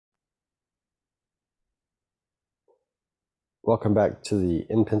Welcome back to the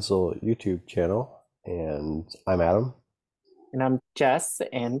in.pencil YouTube channel, and I'm Adam. And I'm Jess.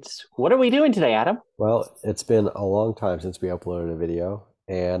 And what are we doing today, Adam? Well, it's been a long time since we uploaded a video,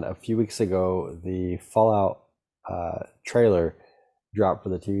 and a few weeks ago, the Fallout trailer dropped for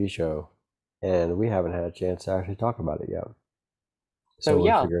the TV show, and we haven't had a chance to actually talk about it yet. So So we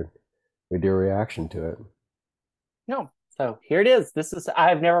yeah, figured we'd do a reaction to it. no. So here it is.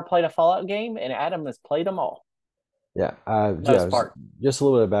 I've never played a Fallout game, and Adam has played them all, Yeah, most part. just a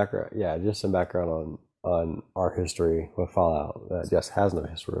little bit of background. Yeah, just some background on our history with Fallout. Jess has no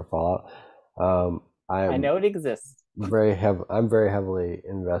history with Fallout. I I'm know it exists. I'm very heavily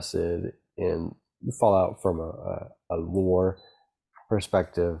invested in Fallout from a lore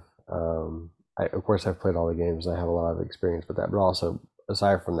perspective. Of course, I've played all the games and I have a lot of experience with that, but also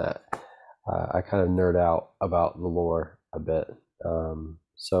aside from that, I kind of nerd out about the lore a bit.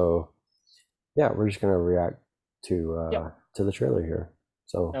 So yeah, we're just gonna react Yep. to the trailer here.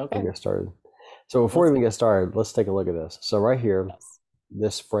 So we'll Okay. get started. So before we Let's even get get started, let's take a look at this. So right here, yes.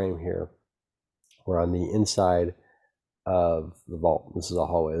 this frame here, we're on the inside of the vault. This is a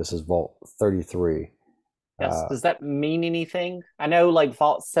hallway. This is Vault 33. Yes. Uh, Does that mean anything? I know like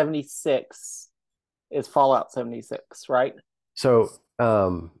Vault 76 is Fallout 76, right? so,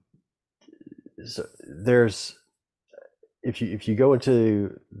 um, so there's if you go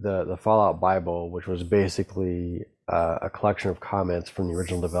into the Fallout Bible, which was basically a collection of comments from the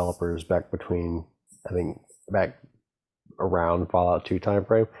original developers back between, I think, back around Fallout 2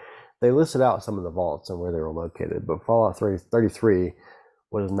 timeframe, they listed out some of the vaults and where they were located. But Fallout 33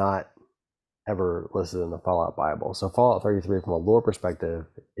 was not ever listed in the Fallout Bible. So Fallout 33, from a lore perspective,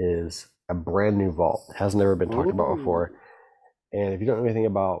 is a brand new vault. It has never been talked about before. Ooh. And if you don't know anything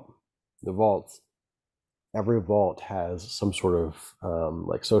about the vaults, every vault has some sort of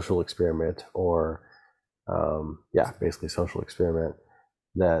like social experiment or yeah, basically social experiment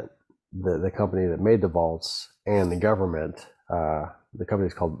that the company that made the vaults and the government, the company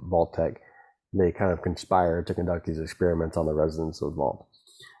is called Vault Tech, they kind of conspire to conduct these experiments on the residents of the vault.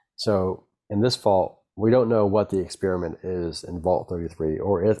 So in this vault, we don't know what the experiment is in Vault 33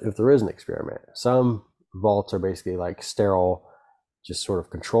 or if there is an experiment. Some vaults are basically like sterile, just sort of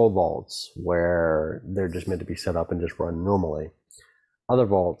control vaults where they're just meant to be set up and just run normally. Other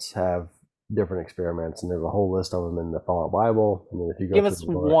vaults have different experiments, and there's a whole list of them in the Fallout Bible. And then if you go Give through us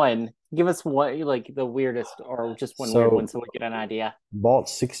the lore, one. Give us one, like the weirdest, or just one weird one, so so we get an idea. Vault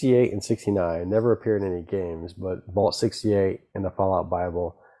 68 and 69 never appeared in any games, but Vault 68 in the Fallout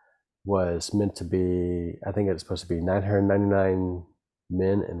Bible was meant to be, I think it's supposed to be 999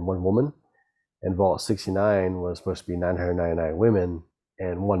 men and one woman, and Vault 69 was supposed to be 999 women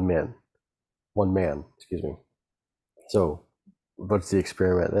and one man, excuse me. So, what's the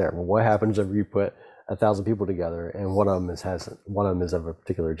experiment there? Well, what happens if you put 1,000 people together and one of them is of a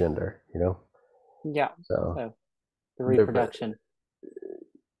particular gender? Yeah. So So the different, reproduction.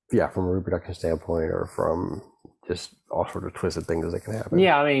 yeah, from a reproduction standpoint or from just all sorts of twisted things that can happen.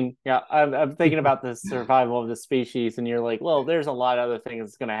 Yeah, I mean, yeah, I'm thinking about the survival of the species, and you're like, well, there's a lot of other things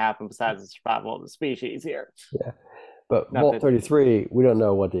that's going to happen besides the survival of the species here. Yeah. But Not Vault that, 33, we don't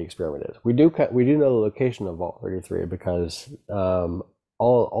know what the experiment is. We do know the location of Vault 33 because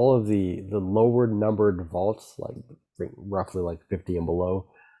all of the lower numbered vaults, like roughly like 50 and below,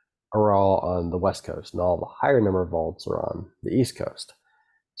 are all on the West Coast, and all the higher number of vaults are on the East Coast.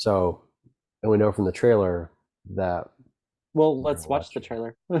 So, and we know from the trailer that well, we're let's watch the watching.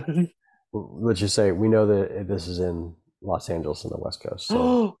 trailer. Let's just say we know that this is in Los Angeles on the West Coast. So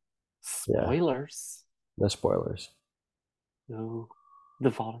Oh, yeah, spoilers. no spoilers. No, the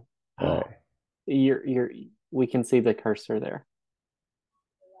vault. All Oh, right, you're, we can see the cursor there.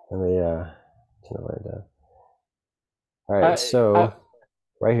 let me turn it right down. All right, Uh, uh, so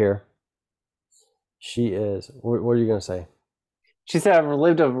right here, she is. What are you gonna say? she said, I've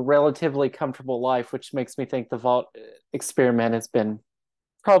lived a relatively comfortable life, which makes me think the vault experiment has been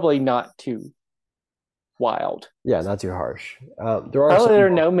probably not too wild. Yeah, not too harsh. There are Probably some there are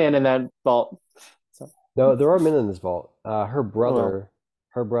vaults. no men in that vault. So, No, there are men in this vault. well, Her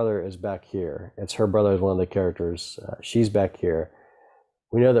brother is back here. It's her brother is one of the characters. She's back here.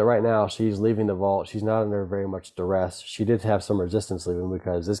 We know that right now she's leaving the vault. She's not under very much duress. She did have some resistance leaving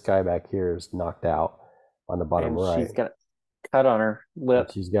because this guy back here is knocked out on the bottom and right, she's got a cut on her and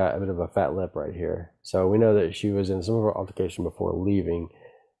lip. she's got a bit of a fat lip right here. So we know that she was in some of her altercation before leaving,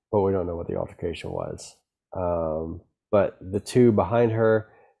 but we don't know what the altercation was. But the two behind her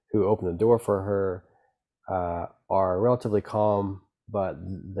who opened the door for her are relatively calm, but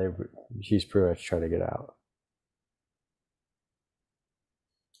she's pretty much trying to get out.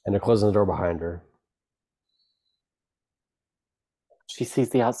 And they're closing the door behind her. She sees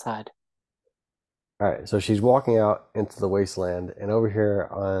the outside. All right, so she's walking out into the wasteland, and over here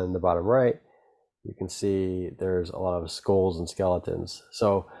on the bottom right, you can see there's a lot of skulls and skeletons.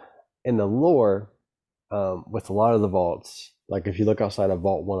 So in the lore, with a lot of the vaults, like if you look outside of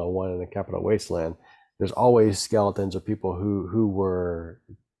Vault 101 in the Capital Wasteland, there's always skeletons of people who were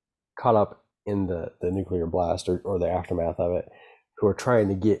caught up in the nuclear blast or the aftermath of it, who are trying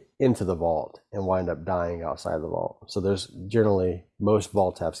to get into the vault and wind up dying outside the vault. So there's generally most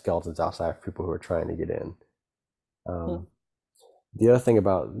vaults have skeletons outside for people who are trying to get in. Hmm. Um, the other thing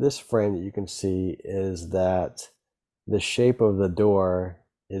about this frame that you can see is that the shape of the door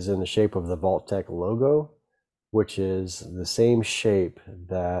is in the shape of the Vault Tech logo, which is the same shape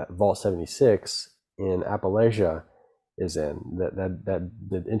that Vault 76 in Appalachia is in. That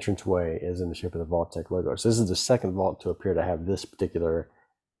the entranceway is in the shape of the Vault Tech logo. So this is the second vault to appear to have this particular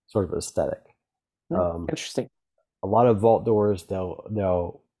sort of aesthetic. Hmm. Um, Interesting. a lot of vault doors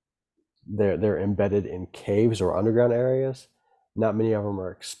they're embedded in caves or underground areas. Not many of them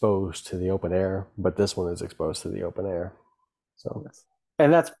are exposed to the open air, but this one is exposed to the open air. So, Yes.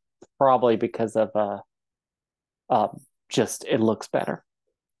 And that's probably because of just it looks better.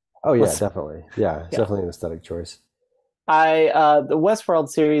 oh yeah, Let's definitely, yeah, it's yeah. definitely an aesthetic choice. I the Westworld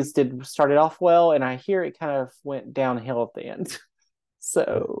series did started off well, and I hear it kind of went downhill at the end.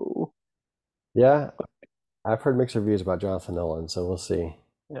 So Yeah, I've heard mixed reviews about Jonathan Nolan, so we'll see.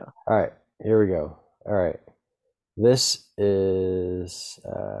 yeah, All right, here we go. All right, this is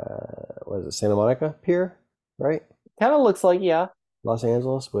what is it, Santa Monica Pier, right? kind of looks like yeah, Los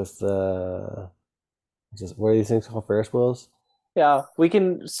Angeles with what are these things called? Ferris wheels? yeah. We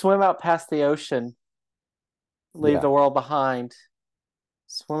can swim out past the ocean, leave Yeah. the world behind,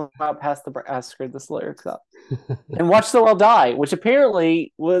 swim out past the. I screwed this lyrics up, and watch the world die, which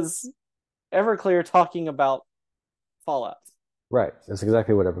apparently was Everclear talking about Fallout. Right. That's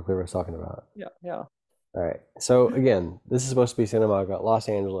exactly what Everclear was talking about. Yeah, yeah. All right. So again, this is supposed to be Santa Monica, Los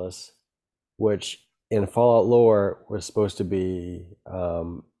Angeles, which in Fallout lore was supposed to be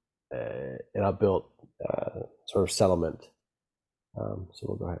an upbuilt sort of settlement. So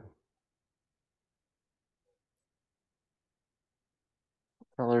we'll go ahead.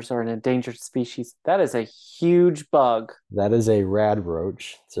 Thrillers are an endangered species. That is a huge bug. That is a rad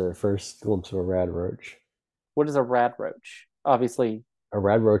roach. It's our first glimpse of a rad roach. What is a rad roach? Obviously, A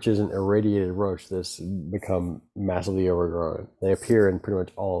rad roach is an irradiated roach that's become massively overgrown. They appear in pretty much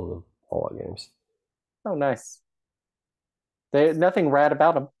all of the Fallout games. oh nice. They nothing rad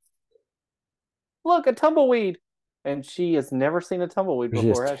about them. Look, a tumbleweed. And she has never seen a tumbleweed She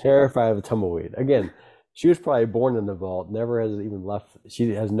is before, has she? terrified of a tumbleweed. Again, she was probably born in the vault, never has even left. She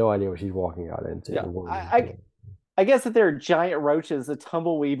has no idea what she's walking out into. Yeah. I guess if there are giant roaches, a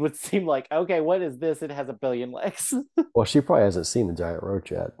tumbleweed would seem like, okay, what is this? It has a billion legs. Well, she probably hasn't seen the giant roach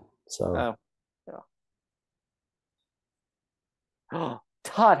yet. So Oh, yeah.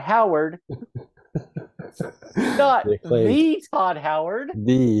 Todd Howard, not they claimed the Todd Howard.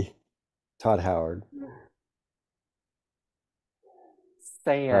 the Todd Howard. All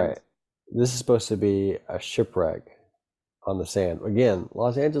right. Sand. This is supposed to be a shipwreck on the sand. Again,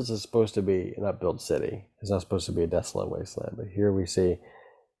 Los Angeles is supposed to be an upbuilt city. It's not supposed to be a desolate wasteland. But here we see in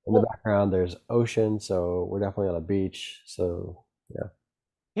the Well, background there's ocean, so we're definitely on a beach. So yeah.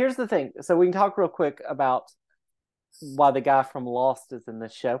 here's the thing. So we can talk real quick about why the guy from Lost is in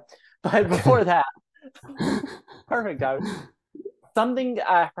this show. But before that, perfect, Doug. Something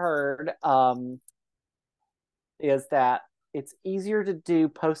I heard is that it's easier to do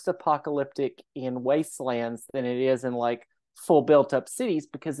post-apocalyptic in wastelands than it is in like full built-up cities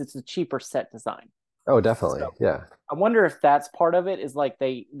because it's a cheaper set design. Oh, definitely. So Yeah. I wonder if that's part of it. Is like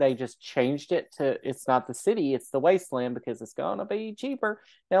they just changed it to it's not the city, it's the wasteland because it's gonna be cheaper.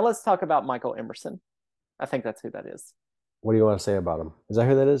 Now let's talk about Michael Emerson. I think that's who that is. What do you want to say about him? Is that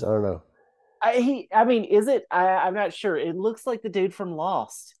who that is? I don't know. I mean, is it? I'm not sure. It looks like the dude from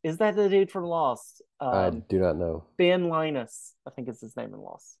Lost. Is that the dude from Lost? I do not know. Ben Linus, I think is his name in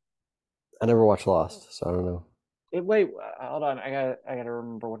Lost. I never watched Lost, so I don't know. Wait, hold on. I gotta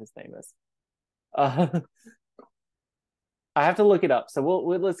remember what his name is. Uh, I have to look it up. So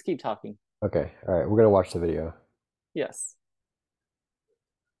let's keep talking. Okay. All right. We're gonna watch the video. Yes.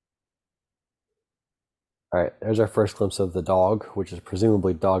 All right. There's our first glimpse of the dog, which is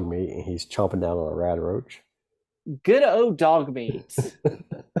presumably dog meat, and he's chomping down on a rad roach. Good old dog meat.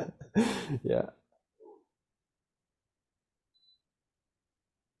 Yeah.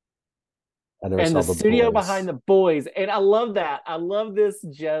 I never And saw the the studio behind boys. the boys. And I love that. I love this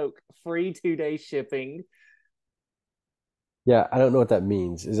joke. Free 2 day shipping. Yeah, I don't know what that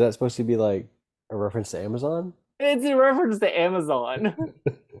means. Is that supposed to be like a reference to Amazon? It's in reference to Amazon.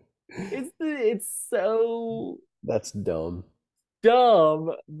 It's so That's dumb.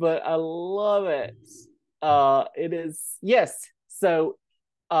 dumb, but I love it. It is yes. So,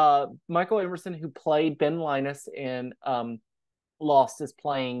 Michael Emerson, who played Ben Linus in Lost, is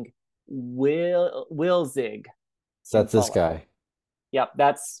playing Will Zig So in that's this Fallout. guy. Yep,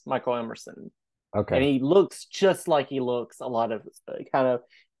 that's Michael Emerson, and Okay. he looks just like he looks a lot of kind of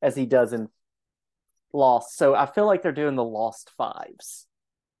as he does in Lost. So I feel like they're doing the Lost Fives,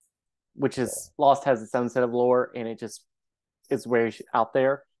 which is Lost has its own set of lore, and it just is way out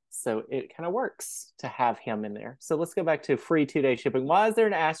there. So it kind of works to have him in there. So let's go back to free 2 day shipping. Why is there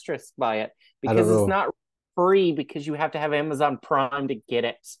an asterisk by it? I don't Because it's know. not free because you have to have Amazon Prime to get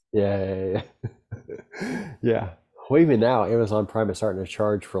it. Yeah, yeah. Well, even now, Amazon Prime is starting to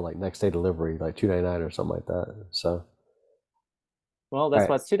charge for like next day delivery, like 2.99 or something like that. So, Well, all that's right.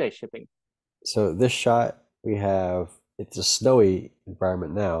 why it's 2 day shipping. So this shot we have it's a snowy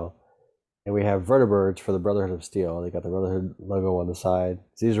environment now, and we have vertibirds for the Brotherhood of Steel. They got the Brotherhood logo on the side.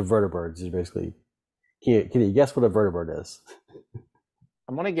 So these are vertibirds. These are basically. Can you guess what a vertibird is?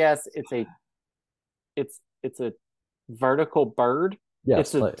 I'm gonna guess it's a vertical bird.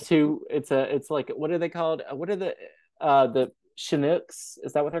 It's Yes, a like two. It's like what are they called? What are the Chinooks?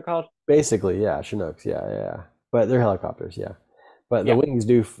 Is that what they're called? basically, yeah, Chinooks, yeah, yeah, yeah. But they're helicopters, yeah. But Yeah. the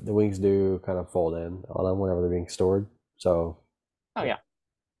wings do kind of fold in on them whenever they're being stored. So Oh yeah. yeah.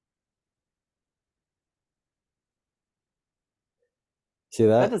 See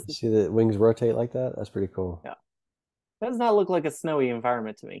That that? does See the wings rotate like that? That's pretty cool. yeah. That does not look like a snowy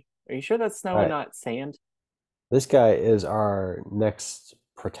environment to me. Are you sure that's snow All and right. not sand? This guy is our next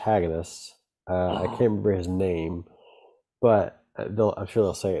protagonist. I can't Oh, remember his name, but I'm sure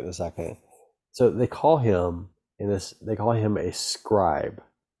they'll say it in a second. So they call him in this. They call him a scribe.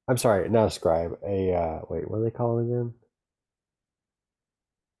 I'm sorry, not a scribe. A wait, what do they call him again?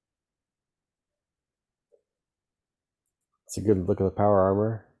 It's a good look at the power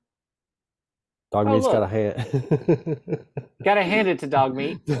armor. Dog oh meat's got a look, hand. gotta hand it to dog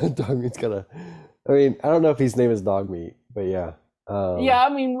meat. Dog meat's got a. I mean, I don't know if his name is Dog Meat, but yeah. Yeah, I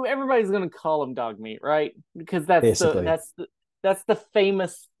mean everybody's gonna call him dog meat, right? Because Basically. that's the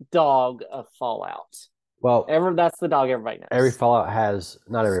famous dog of Fallout. Well, That's the dog everybody every knows. Fallout has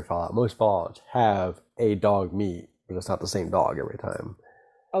not every Fallout. Most Fallouts have a dog meat, but it's not the same dog every time.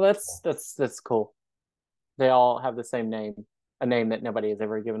 Oh, that's cool. They all have the same name, a name that nobody has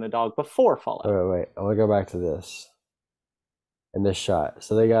ever given a dog before Wait, Fallout. wait, wait. I want to go back to this in this shot.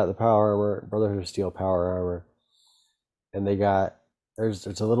 So they got the power armor, Brotherhood of Steel power armor, and they got there's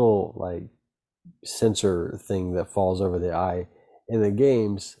a little like sensor thing that falls over the eye. In the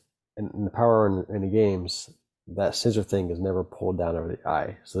games, in the power in the games, that sensor thing is never pulled down over the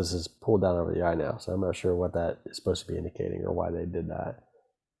eye. So this is pulled down over the eye now. So I'm not sure what that is supposed to be indicating or why they did that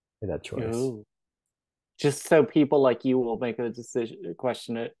in that choice. Ooh. Just so people like you will make a decision,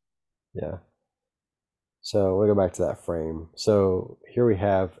 question it. Yeah. So we'll go back to that frame. So here we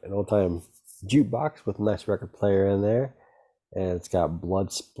have an old time jukebox with a nice record player in there, and it's got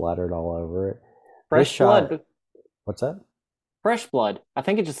blood splattered all over it. This Fresh shot, blood, what's that? fresh blood. I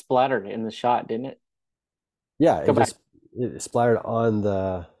think it just splattered in the shot, didn't it? Yeah, Go back. it splattered on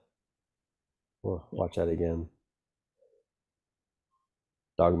the. Well, Yeah. watch that again.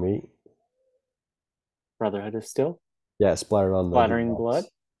 Dog meat. Brotherhood is still Yeah, it splattered on the splattering blood. jukebox.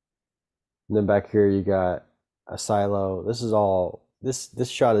 And then back here you got a silo. This is all this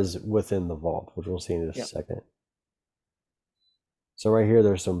shot is within the vault, which we'll see in just Yeah. a second. So right here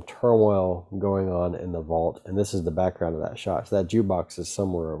there's some turmoil going on in the vault, and this is the background of that shot. So that jukebox is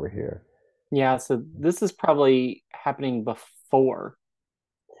somewhere over here. Yeah, so this is probably happening before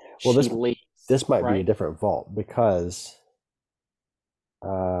Well, she leaves, this might be a right? different vault because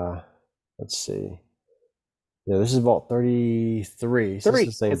uh let's see. Yeah, this is vault 33. So this is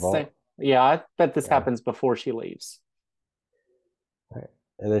the Three. same It's the same. vault. Yeah, I bet this Yeah. happens before she leaves. Right.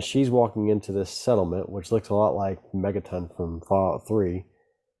 And then she's walking into this settlement, which looks a lot like Megaton from Fallout 3.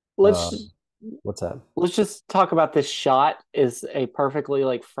 Let's Um, what's that? let's just talk about this shot is a perfectly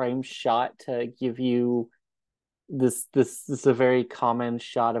like framed shot to give you this is a very common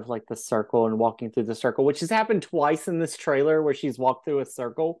shot of like the circle and walking through the circle, which has happened twice in this trailer where she's walked through a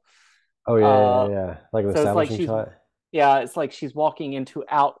circle. Oh yeah, yeah, Uh yeah. Like an so it's like establishing she's shot. yeah, it's like she's walking into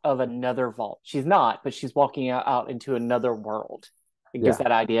out of another vault. She's not, but she's walking out into another world. It gives Yeah,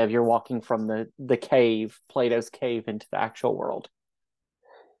 that idea of you're walking from the cave, Plato's cave, into the actual world.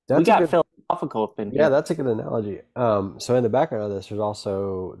 We that's a got good. philosophical up in Yeah, here. that's a good analogy. So in the background of this, there's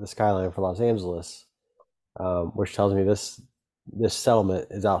also the skyline for Los Angeles, which tells me this settlement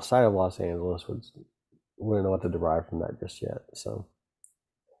is outside of Los Angeles, wouldn't know what to derive from that just yet. So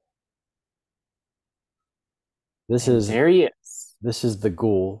this And is there he is. this is the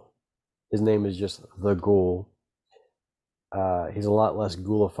ghoul. His name is just the ghoul. He's a lot less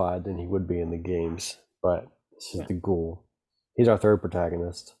ghoulified than he would be in the games, but this is Yeah. the ghoul. He's our third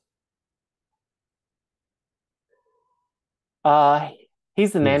protagonist. Uh,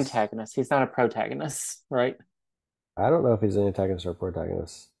 he's an He's antagonist. He's not a protagonist, right? I don't know if he's an antagonist or a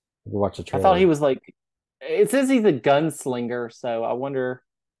protagonist. You can watch the I thought he trailer. was like. It says he's a gunslinger, so I wonder.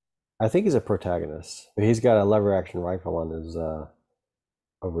 I think he's a protagonist. But he's got a lever action rifle on his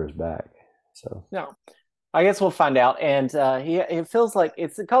over his back. So No, I guess we'll find out. And he it feels like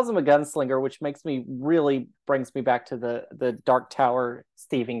it calls him a gunslinger, which makes me really brings me back to the Dark Tower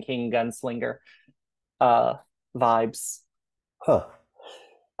Stephen King gunslinger uh vibes. huh.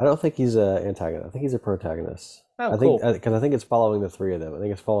 I don't think he's a antagonist. I think he's a protagonist. Oh, I think cool. because I think it's following the three of them. I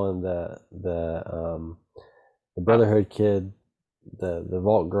think it's following the Brotherhood kid, the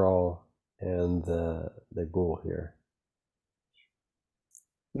Vault girl, and the ghoul here.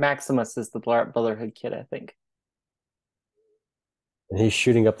 Maximus is the Brotherhood kid, I think. And he's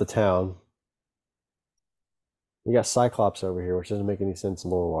shooting up the town. You got Cyclops over here, which doesn't make any sense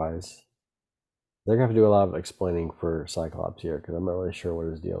lore wise. They're gonna have to do a lot of explaining for Cyclops here because I'm not really sure what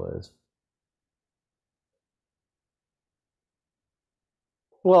his deal is.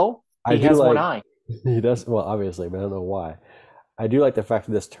 Well, I he do has one like eye. he does well, obviously, but I don't know why. I do like the fact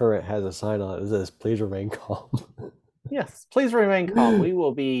that this turret has a sign on it that says "Please remain calm." Yes, please remain calm. We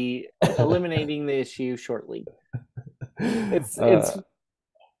will be eliminating the issue shortly. It's uh,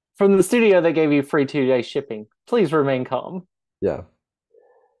 from the studio that gave you free 2 day shipping. Please remain calm. yeah.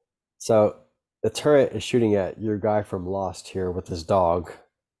 So the turret is shooting at your guy from Lost here with his dog.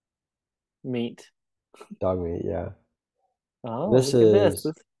 Meet. Dog meat, yeah. Oh, This look at this.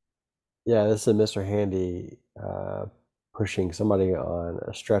 is yeah, this is Mr. Handy pushing somebody on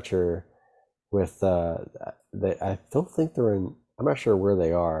a stretcher with I don't think they're in I'm not sure where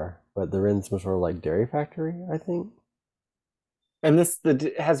they are, but they're in some sort of like dairy factory, I think. And this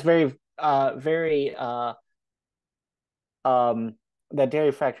has very um that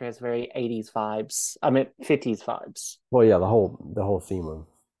Dairy Factory has very 80s vibes. I mean 50s vibes. Well, yeah, the whole theme of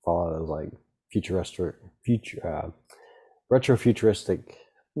Fallout is like futuristic, retro futuristic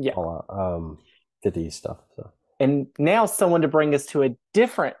Yeah. Fallout, 50s stuff. So And now someone to bring us to a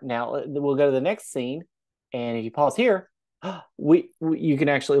different now we'll go to the next scene, and if you pause here, we you can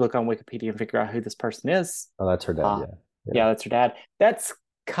actually look on Wikipedia and figure out who this person is. oh, that's her dad. Uh Yeah, yeah. yeah, that's her dad. That's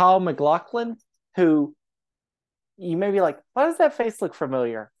Kyle McLaughlin, who you may be like, why does that face look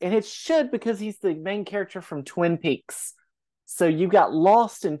familiar? And it should, because he's the main character from Twin Peaks. So you got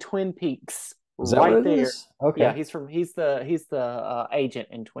lost in Twin Peaks Is that what right it there. is? Yeah, Okay. he's the agent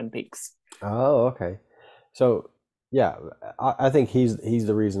in Twin Peaks. Oh, okay. So yeah, I think he's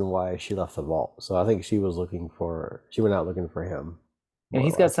the reason why she left the vault. So I think she went out looking for him, And more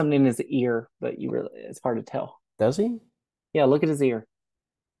he's or got less. something in his ear, but you really it's hard to tell. Does he? Yeah, look at his ear.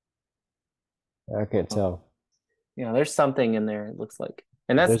 I can't Oh, tell. yeah, there's something in there, it looks like.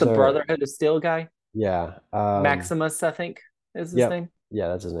 And that's There's the a Brotherhood of Steel guy. yeah. Maximus, I think, is his Yep. name. Yeah,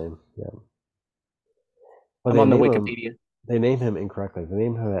 that's his name. Yeah. But I'm on the Wikipedia. they name him incorrectly. They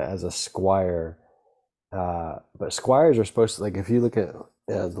name him as a squire. But squires are supposed to like if you look at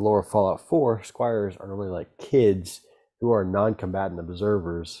the lore of Fallout 4, squires are really like kids who are non-combatant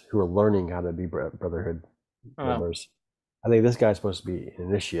observers who are learning how to be Brotherhood Oh, members. I think this guy's supposed to be an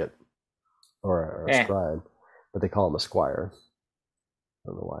initiate or a eh. scribe, but they call him a squire. I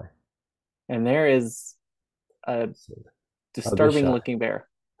don't know why. And there is a So, oh, this disturbing shot. looking bear.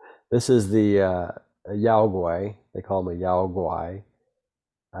 This is the Yao Guai. They call him a Yao Guai.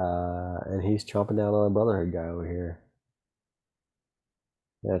 And he's chomping down on a Brotherhood guy over here.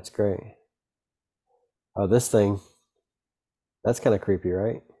 That's great. Oh, this thing. That's kind of creepy,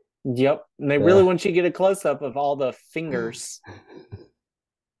 right? Yep. And they really Yeah. want you to get a close up of all the fingers.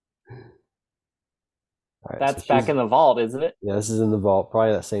 All right, so That's back she's in the vault, isn't it? yeah, this is in the vault.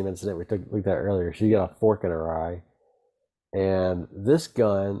 Probably that same incident we looked at earlier. She got a fork in her eye, and this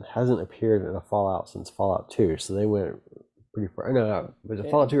gun hasn't appeared in a Fallout since Fallout 2. So they went pretty far. No, no, was it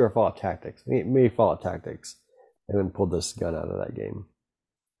Yeah. Fallout 2 or Fallout Tactics? Maybe Fallout Tactics, and then pulled this gun out of that game.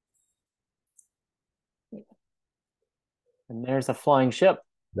 And there's a flying ship.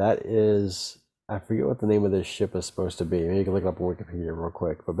 That is, I forget what the name of this ship is supposed to be. Maybe you can look it up on Wikipedia real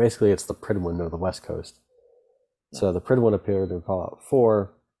quick. But basically, it's the Prydwen of the West Coast. So the Prydwen appeared in Fallout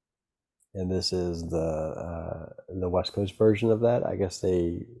 4, and this is the West Coast version of that. I guess this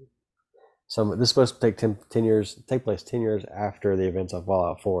is supposed to take 10 years, take place 10 years after the events of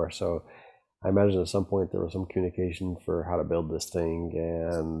Fallout 4. So I imagine at some point there was some communication for how to build this thing,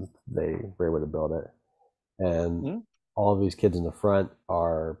 and they were able to build it. And Hmm? all of these kids in the front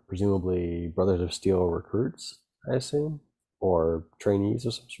are presumably Brothers of Steel recruits, I assume, or trainees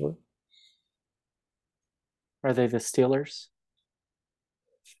of some sort. Are they the Steelers?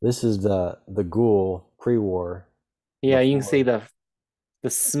 This is the Ghoul pre-war, Yeah, you can see before. the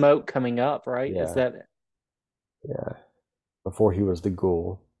smoke coming up, right? Is Yeah, that yeah, before he was the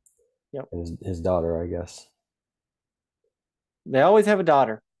Ghoul yep. and his daughter, I guess. They always have a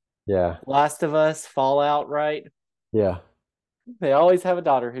daughter. Yeah, Last of Us, Fallout, right? yeah. They always have a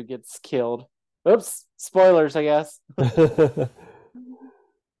daughter who gets killed. Oops, spoilers, I guess.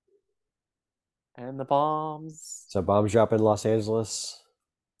 And the bombs. So bombs drop in Los Angeles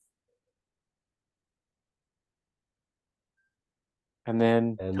And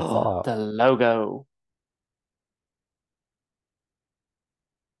then and the Fallout. logo.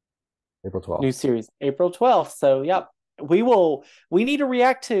 April New 12th. series, April 12th. So, yep. We need to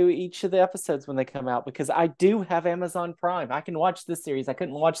react to each of the episodes when they come out because I do have Amazon Prime. I can watch this series. I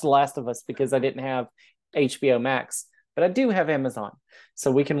couldn't watch The Last of Us because I didn't have HBO Max, but I do have Amazon.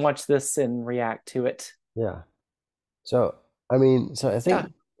 So we can watch this and react to it. Yeah. So I mean, so I Yeah.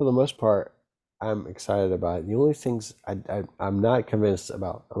 think for the most part, I'm excited about it. The only things I'm not convinced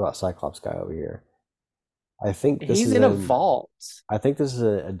about Cyclops guy over here. I think this He's is in a in. vault. I think this is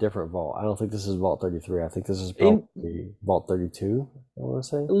a different vault. I don't think this is Vault 33. I think this is In probably Vault 32. I want to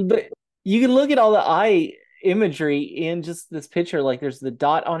say. but you can look at all the eye imagery in just this picture. Like there's the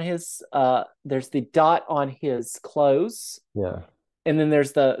dot on his clothes, Yeah. and then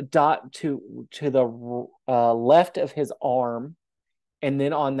there's the dot to the left of his arm, and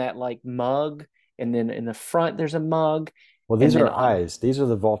then on that like mug, and then in the front there's a mug, Well, these and then are on eyes. These are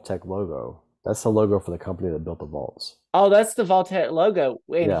the Vault Tech logo. That's the logo for the company that built the vaults. oh that's the Voltet logo,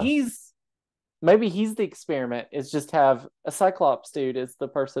 and Yeah. maybe he's the experiment. Is just have a Cyclops dude as the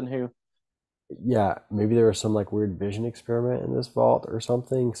person who Yeah, maybe there was some like weird vision experiment in this vault or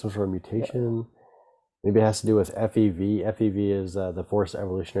something, some sort of yeah mutation. Maybe it has to do with FEV. FEV is the forced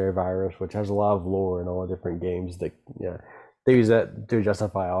evolutionary virus, which has a lot of lore in all the different games. That yeah, they use that to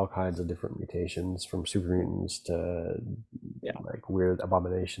justify all kinds of different mutations, from super mutants to yeah. like weird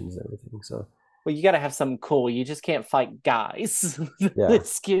abominations and everything. So Well, you got to have something cool. You just can't fight guys. yeah,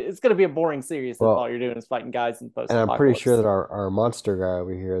 It's going to be a boring series if all well, you're doing is fighting guys in and I'm pretty sure post-apocalypse. that our monster guy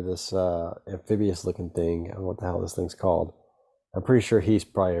over here, this amphibious looking thing, I don't know what the hell this thing's called. I'm pretty sure he's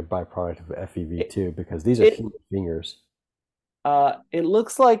probably a byproduct of FEV It too, because these are it human fingers. it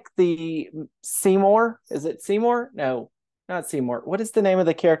looks like the Seymour. Is it Seymour? No, not Seymour. What is the name of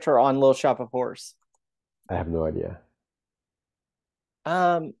the character on Little Shop of Horrors? I have no idea.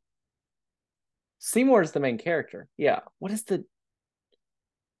 Um, Seymour is the main character. Yeah. What is the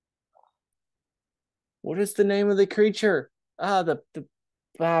name of the creature? The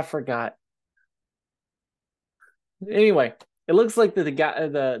I forgot. Anyway, it looks like the guy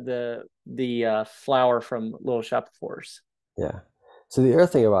the flower from Little Shop of Horrors. Yeah. So the other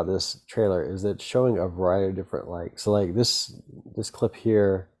thing about this trailer is that it's showing a variety of different like so like this clip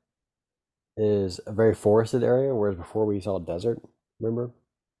here is a very forested area, whereas before we saw desert, remember?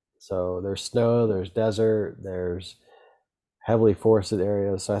 So there's snow, there's desert, there's heavily forested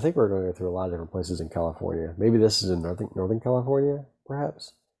areas. So I think we're going to go through a lot of different places in California. Maybe this is in Northern California,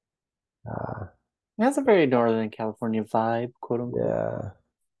 perhaps. Uh, It has a very Northern California vibe, quote unquote. yeah,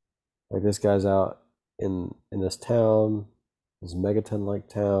 like this guy's out in this town, this megaton-like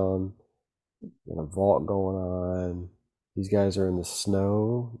town, and a vault going on. These guys are in the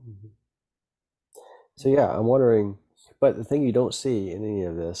snow. So yeah, I'm wondering, but the thing you don't see in any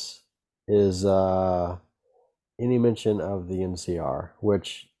of this is any mention of the NCR,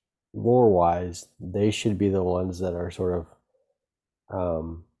 which lore-wise, they should be the ones that are sort of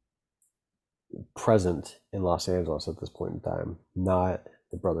um, present in Los Angeles at this point in time, not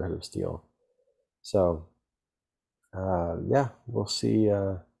the Brotherhood of Steel. So yeah, we'll see.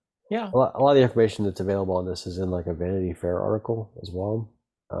 Yeah. A lot of the information that's available on this is in like a Vanity Fair article as well,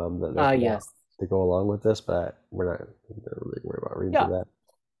 that they put out Yes. to go along with this, but we're not really worried about reading Yeah. through that.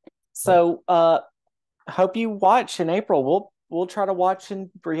 But So hope you watch in April. We'll try to watch and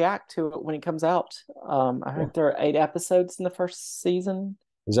react to it when it comes out. I yeah, think there are 8 episodes in the first season.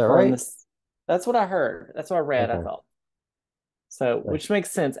 is that Or in right? this That's what I heard. That's what I read, I Okay, thought. So which nice.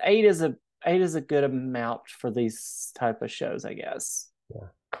 makes sense. Eight is a good amount for these type of shows, I guess. Yeah.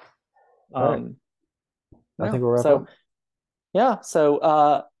 All right. Um I yeah. think we'll wrap So up. yeah.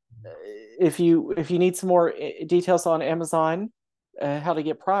 So if you need some more details on Amazon, how to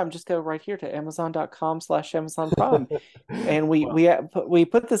get Prime, just go right here to Amazon.com/Amazon Prime. And we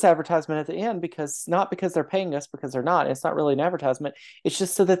put this advertisement at the end because not because they're paying us, because they're not. It's not really an advertisement. It's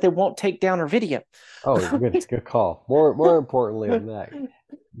just so that they won't take down our video. Oh, good call. More importantly than that,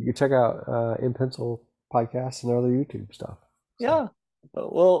 you can check out in-pencil podcasts and other YouTube stuff. So Yeah.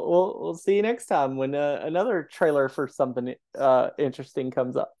 But we'll see you next time when another trailer for something interesting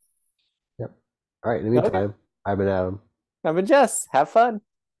comes up. yep. All right. In the Okay. meantime, I've been Adam. I've been Jess. Have fun.